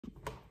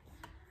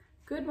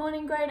Good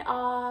morning, grade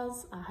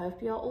R's. I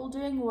hope you are all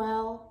doing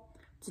well.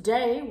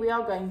 Today we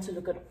are going to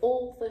look at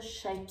all the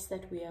shapes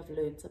that we have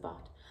learnt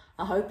about.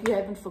 I hope you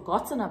haven't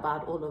forgotten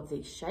about all of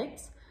these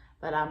shapes,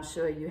 but I'm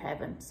sure you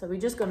haven't. So we're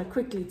just going to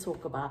quickly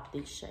talk about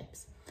these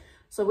shapes.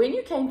 So when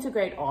you came to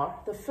grade R,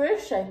 the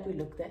first shape we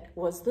looked at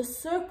was the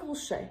circle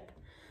shape.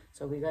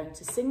 So we're going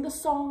to sing the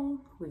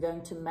song, we're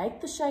going to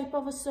make the shape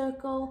of a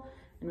circle,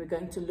 and we're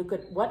going to look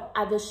at what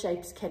other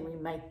shapes can we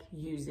make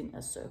using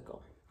a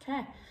circle.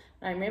 Okay,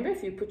 now remember,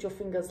 if you put your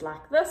fingers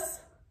like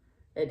this,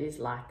 it is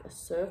like a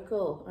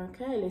circle.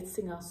 Okay, let's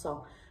sing our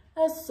song.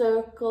 A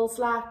circle's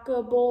like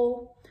a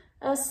ball,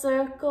 a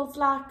circle's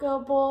like a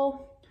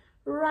ball,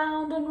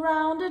 round and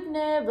round it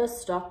never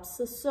stops,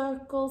 a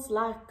circle's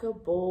like a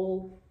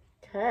ball.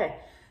 Okay,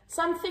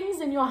 some things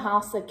in your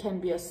house that can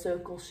be a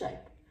circle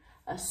shape.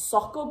 A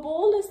soccer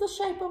ball is the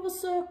shape of a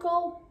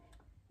circle.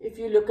 If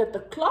you look at the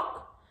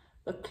clock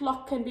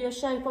can be a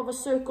shape of a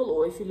circle,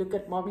 or if you look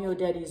at mommy or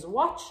daddy's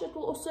watch, it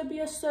will also be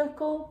a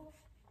circle.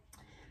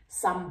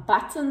 Some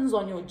buttons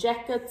on your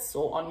jackets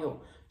or on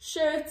your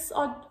shirts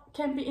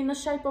can be in the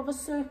shape of a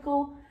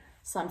circle.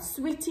 Some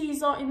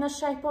sweeties are in the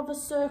shape of a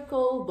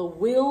circle. The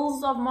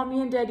wheels of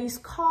mommy and daddy's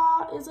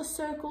car is a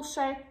circle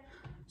shape.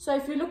 So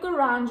if you look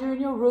around you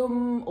in your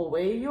room or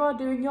where you are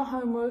doing your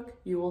homework,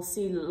 you will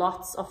see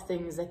lots of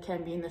things that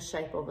can be in the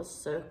shape of a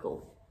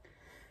circle.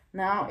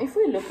 Now, if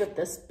we look at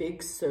this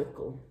big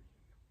circle,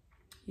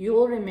 you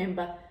will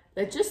remember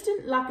that just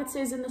like it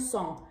says in the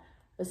song,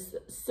 a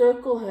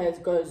circle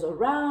goes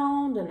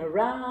around and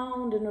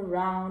around and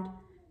around.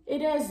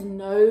 It has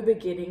no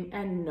beginning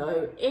and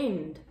no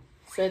end.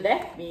 So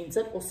that means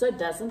it also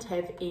doesn't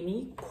have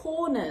any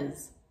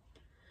corners.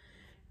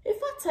 If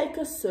I take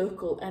a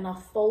circle and I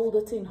fold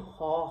it in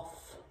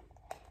half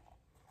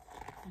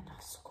and I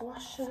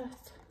squash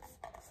it,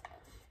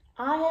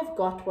 I have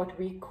got what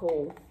we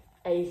call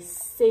a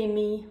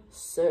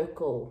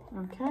semicircle.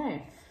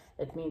 Okay,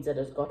 it means that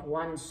it's got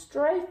one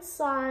straight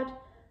side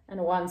and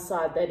one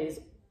side that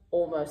is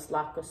almost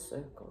like a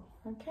circle.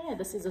 Okay,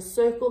 this is a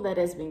circle that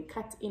has been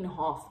cut in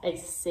half, a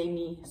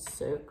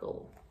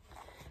semicircle.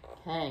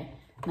 Okay,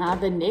 now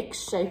the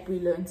next shape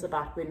we learned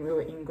about when we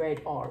were in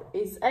grade R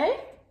is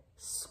a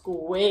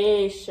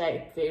square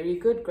shape. Very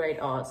good, grade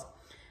R's.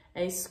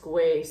 A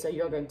square. So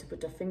you're going to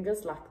put your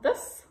fingers like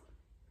this,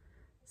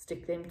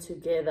 stick them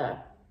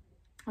together.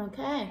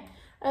 Okay,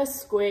 a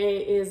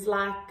square is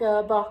like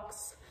a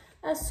box.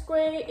 A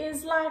square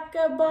is like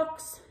a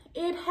box.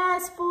 It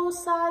has four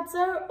sides,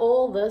 they're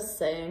all the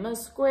same. A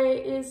square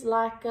is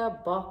like a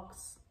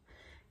box.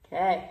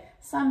 Okay,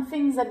 some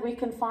things that we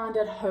can find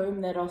at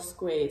home that are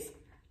squares.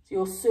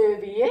 Your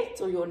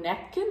serviette or your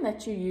napkin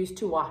that you use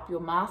to wipe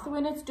your mouth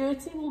when it's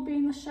dirty will be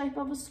in the shape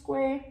of a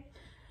square.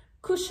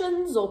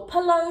 Cushions or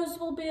pillows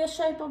will be a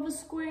shape of a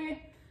square.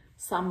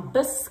 Some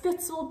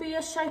biscuits will be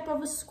a shape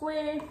of a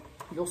square.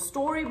 Your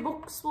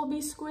storybooks will be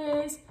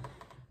squares.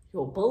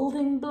 Your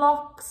building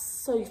blocks.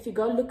 So if you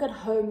go look at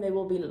home, there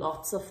will be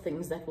lots of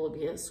things that will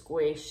be a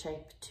square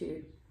shape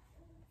too.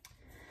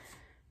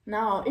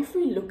 Now, if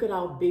we look at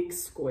our big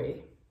square,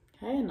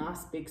 okay, a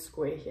nice big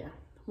square here.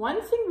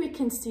 One thing we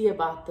can see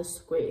about the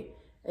square,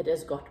 it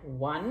has got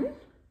 1,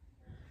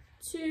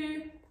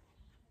 2,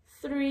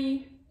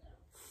 3,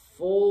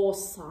 4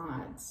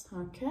 sides.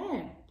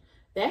 Okay,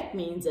 that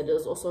means it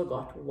has also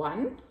got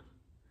 1,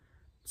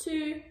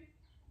 2,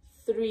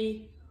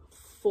 3,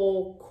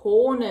 4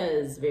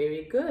 corners.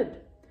 Very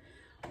good.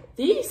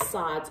 These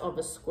sides of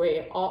a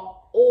square are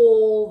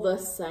all the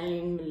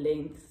same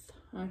length.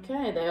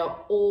 Okay, they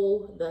are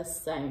all the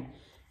same.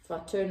 If I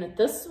turn it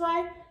this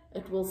way,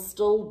 it will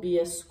still be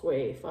a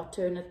square. If I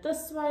turn it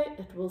this way,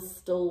 it will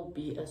still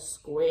be a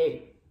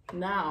square.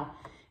 Now,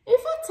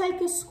 if I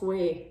take a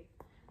square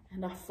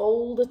and I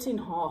fold it in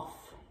half,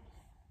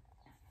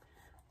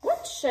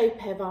 what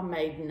shape have I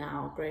made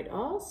now, grade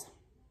R's?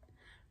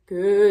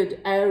 Good,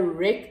 a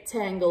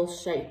rectangle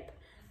shape.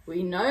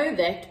 We know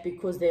that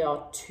because there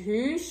are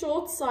 2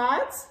 short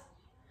sides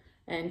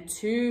and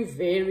 2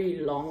 very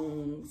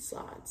long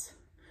sides.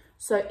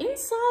 So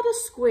inside a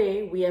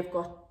square, we have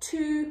got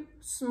 2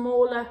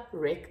 smaller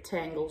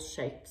rectangle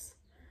shapes.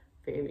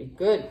 Very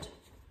good.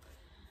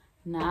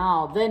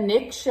 Now, the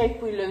next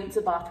shape we learned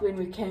about when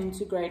we came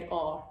to grade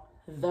R,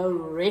 the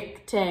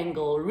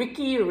rectangle,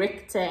 Ricky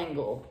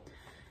rectangle.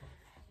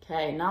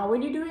 Okay, now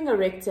when you're doing a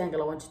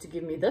rectangle, I want you to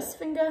give me this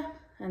finger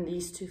and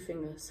these 2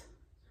 fingers.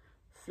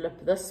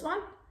 Flip this one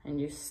and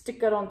you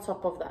stick it on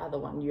top of the other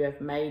one. You have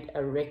made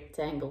a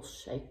rectangle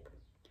shape.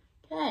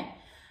 Okay.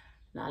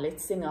 Now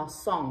let's sing our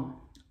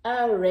song.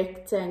 A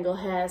rectangle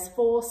has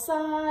 4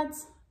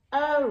 sides.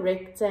 A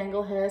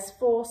rectangle has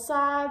 4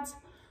 sides.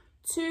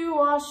 2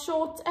 are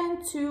short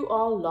and 2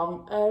 are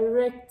long. A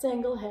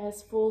rectangle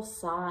has 4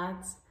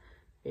 sides.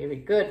 Very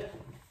good.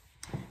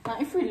 Now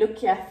if we look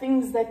here,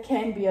 things that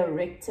can be a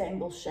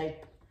rectangle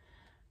shape.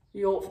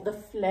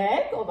 The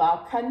flag of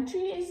our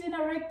country is in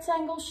a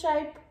rectangle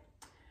shape.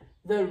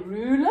 The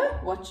ruler,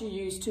 what you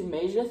use to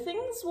measure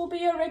things, will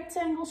be a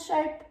rectangle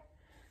shape.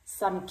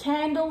 Some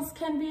candles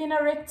can be in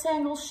a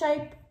rectangle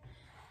shape.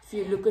 If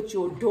you look at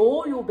your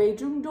door, your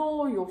bedroom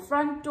door, your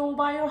front door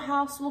by your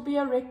house will be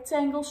a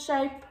rectangle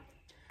shape.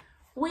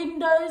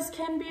 Windows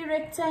can be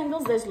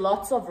rectangles. There's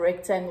lots of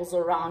rectangles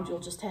around. You'll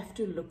just have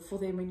to look for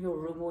them in your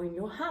room or in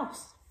your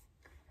house.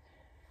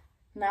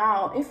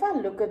 Now, if I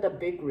look at a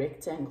big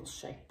rectangle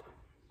shape,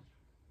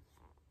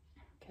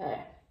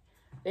 okay,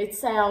 let's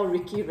say our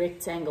Ricky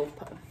rectangle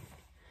poem.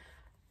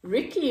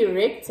 Ricky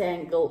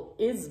rectangle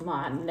is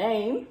my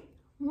name.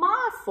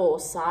 My 4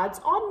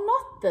 sides are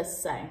not the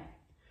same.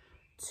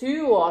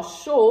 2 are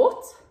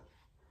short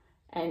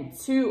and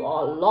 2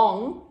 are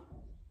long.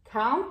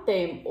 Count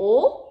them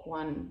all.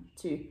 1,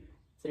 2,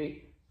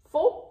 3,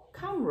 4.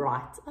 Come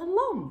right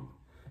along.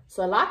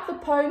 So like the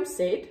poem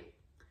said,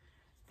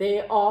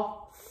 there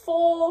are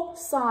 4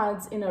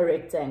 sides in a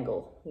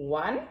rectangle.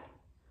 1,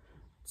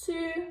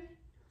 2,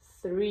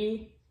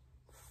 3,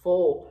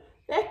 4.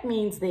 That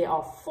means there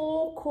are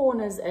 4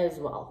 corners as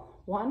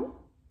well. 1,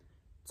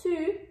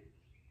 2,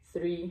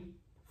 3,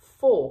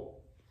 4.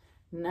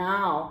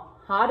 Now,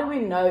 how do we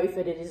know if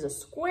it is a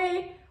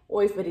square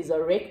or if it is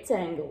a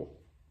rectangle?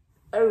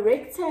 A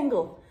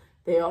rectangle,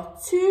 there are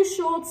 2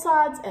 short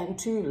sides and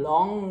 2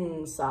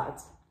 long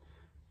sides.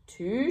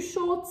 2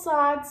 short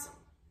sides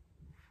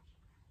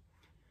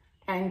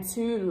and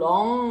 2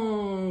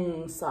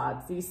 long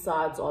sides. These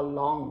sides are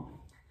long.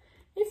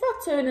 If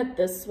I turn it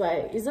this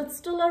way, is it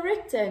still a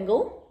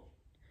rectangle?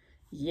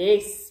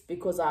 Yes,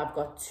 because I've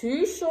got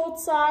 2 short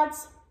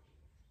sides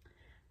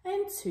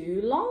and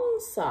 2 long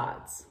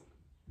sides.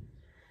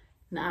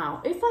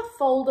 Now, if I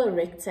fold a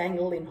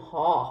rectangle in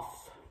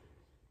half,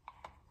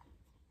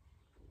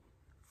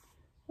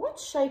 what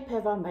shape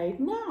have I made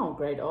now,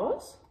 Great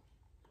Oz?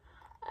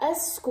 A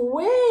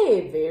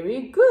square.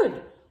 Very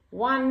good.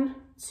 1,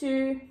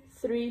 2,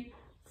 3,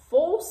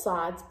 4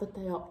 sides, but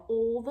they are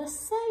all the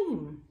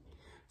same.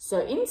 So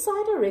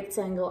inside a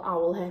rectangle, I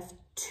will have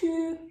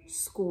 2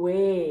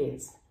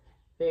 squares.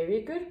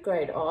 Very good,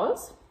 Great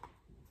Oz.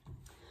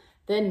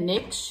 The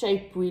next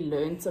shape we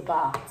learnt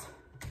about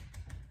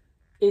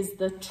is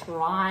the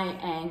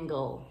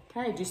triangle.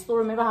 Okay, do you still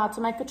remember how to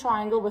make a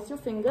triangle with your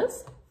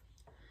fingers?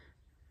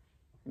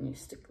 And you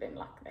stick them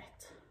like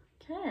that.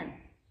 Okay.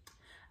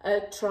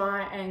 A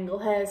triangle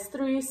has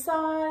 3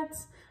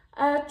 sides.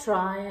 A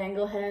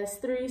triangle has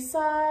 3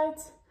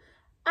 sides.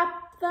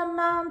 Up the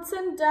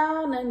mountain,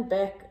 down and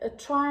back. A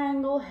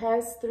triangle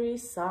has 3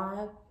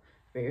 sides.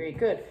 Very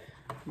good.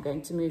 I'm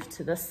going to move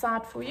to this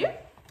side for you.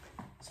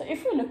 So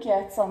if we look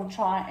at some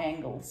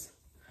triangles,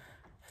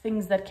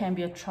 things that can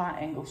be a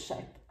triangle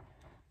shape.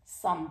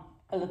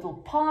 A little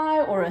pie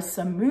or a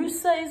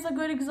samosa is a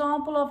good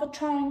example of a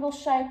triangle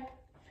shape.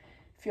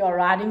 If you are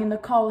riding in the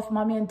car with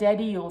mommy and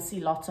daddy, you'll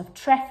see lots of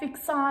traffic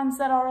signs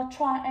that are a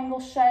triangle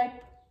shape.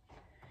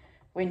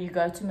 When you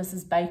go to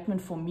Mrs. Bateman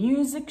for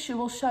music, she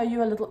will show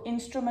you a little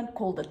instrument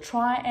called a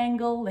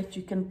triangle that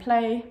you can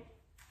play.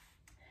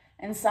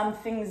 And some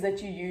things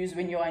that you use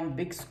when you're in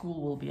big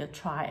school will be a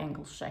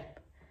triangle shape.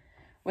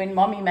 When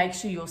mommy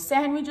makes you your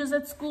sandwiches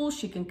at school,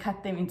 she can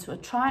cut them into a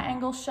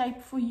triangle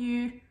shape for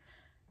you.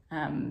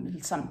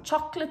 Some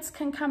chocolates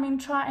can come in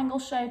triangle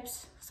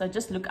shapes. So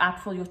just look out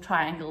for your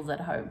triangles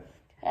at home.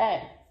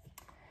 Okay.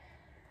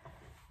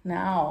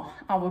 Now,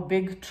 our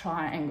big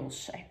triangle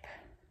shape.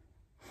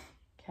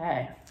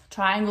 Okay.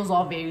 Triangles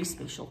are very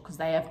special because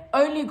they have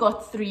only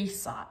got 3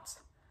 sides.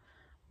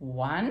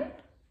 1,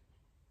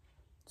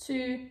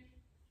 2,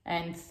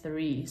 and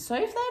 3. So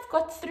if they've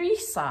got 3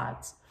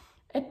 sides,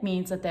 it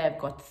means that they have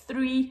got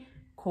 3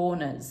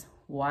 corners.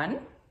 1,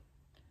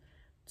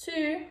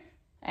 2,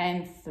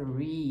 and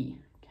 3.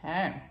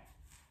 Okay.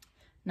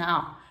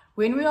 Now,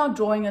 when we are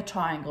drawing a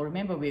triangle,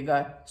 remember we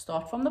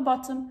start from the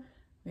bottom,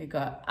 we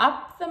go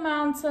up the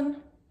mountain,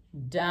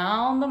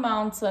 down the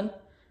mountain,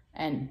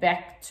 and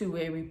back to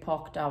where we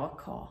parked our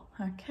car.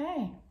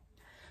 Okay.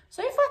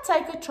 So if I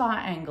take a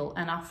triangle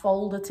and I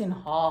fold it in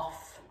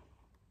half,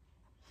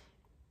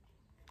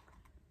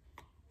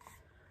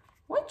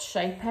 what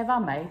shape have I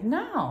made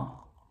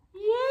now?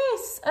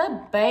 Yes,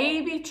 a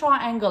baby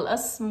triangle, a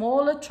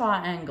smaller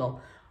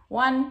triangle.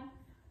 1,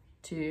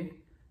 2,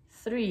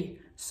 3.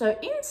 So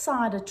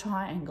inside a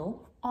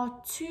triangle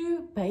are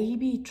 2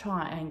 baby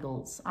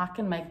triangles. I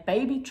can make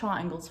baby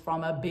triangles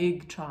from a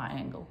big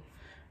triangle.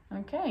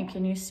 Okay,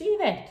 can you see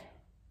that?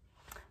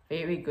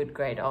 Very good,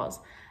 Great Oz.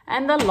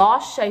 And the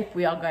last shape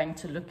we are going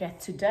to look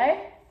at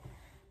today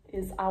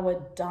is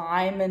our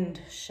diamond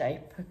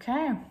shape.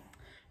 Okay,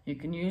 you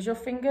can use your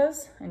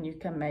fingers and you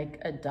can make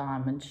a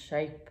diamond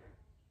shape.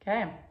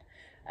 Okay,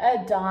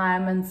 a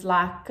diamond's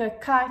like a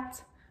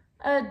kite.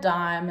 A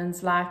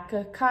diamond's like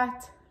a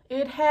kite.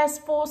 It has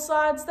 4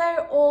 sides,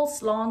 they're all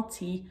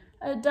slanty.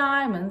 A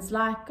diamond's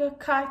like a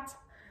kite.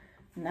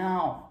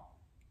 Now,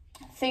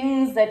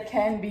 things that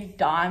can be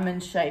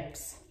diamond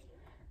shapes.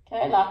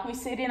 Okay, like we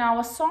said in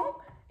our song,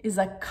 is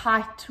a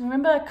kite.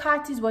 Remember, a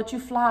kite is what you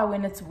fly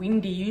when it's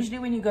windy. Usually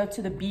when you go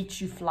to the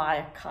beach, you fly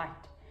a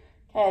kite.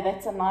 Okay,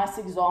 that's a nice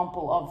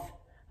example of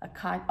a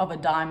kite, of a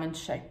diamond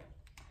shape.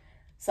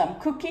 Some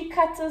cookie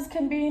cutters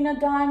can be in a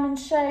diamond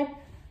shape.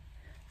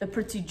 The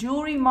pretty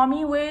jewelry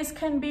mommy wears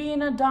can be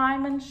in a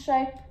diamond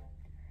shape.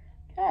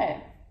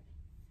 Okay.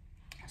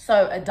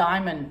 So a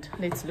diamond.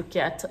 Let's look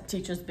at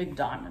Teacher's Big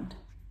Diamond.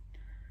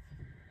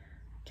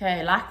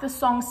 Okay, like the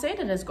song said,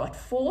 it has got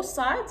 4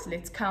 sides.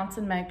 Let's count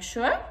and make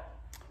sure.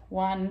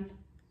 1,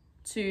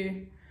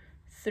 2,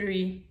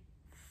 3,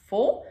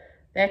 4.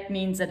 That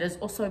means it has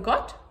also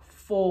got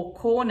 4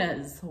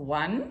 corners.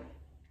 1,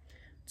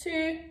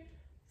 2,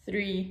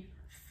 3,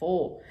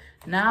 4.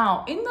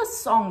 Now, in the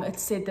song, it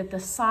said that the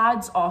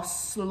sides are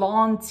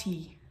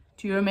slanty.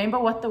 Do you remember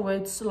what the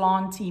word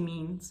slanty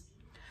means?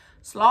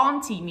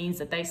 Slanty means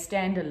that they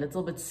stand a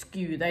little bit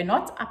skew. They're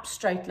not up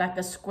straight like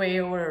a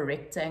square or a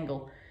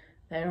rectangle.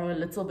 They're a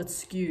little bit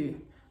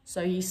skew.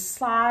 So his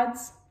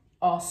sides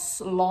are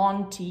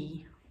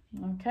slanty.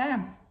 Okay.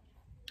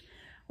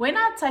 When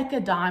I take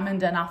a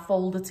diamond and I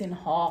fold it in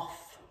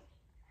half,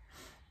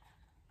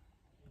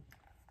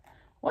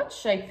 what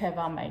shape have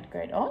I made,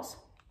 Grade Oz?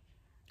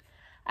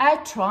 A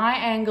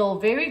triangle.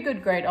 Very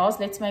good, Grade Oz.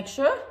 Let's make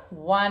sure.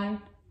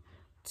 1,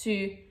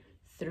 2,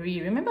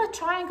 3. Remember, a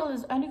triangle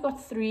has only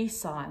got 3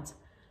 sides.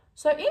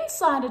 So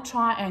inside a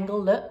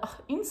triangle,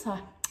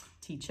 inside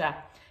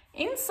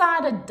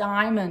a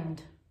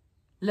diamond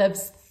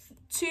lives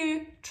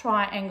 2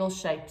 triangle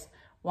shapes.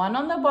 One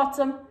on the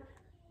bottom,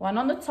 one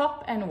on the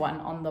top, and one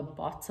on the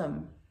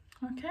bottom.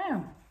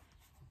 Okay.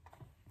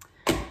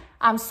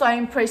 I'm so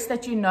impressed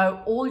that you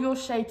know all your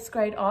shapes,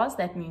 Grade Oz.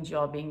 That means you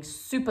are being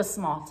super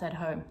smart at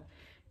home.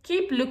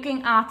 Keep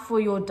looking out for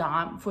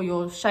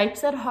your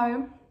shapes at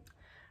home.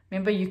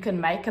 Remember, you can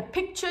make a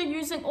picture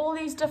using all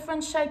these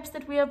different shapes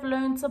that we have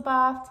learned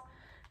about.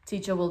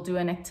 Teacher will do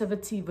an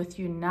activity with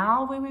you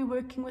now where we're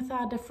working with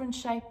our different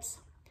shapes.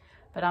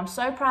 But I'm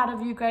so proud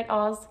of you, Grade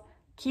Oz.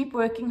 Keep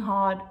working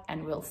hard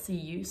and we'll see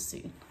you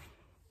soon.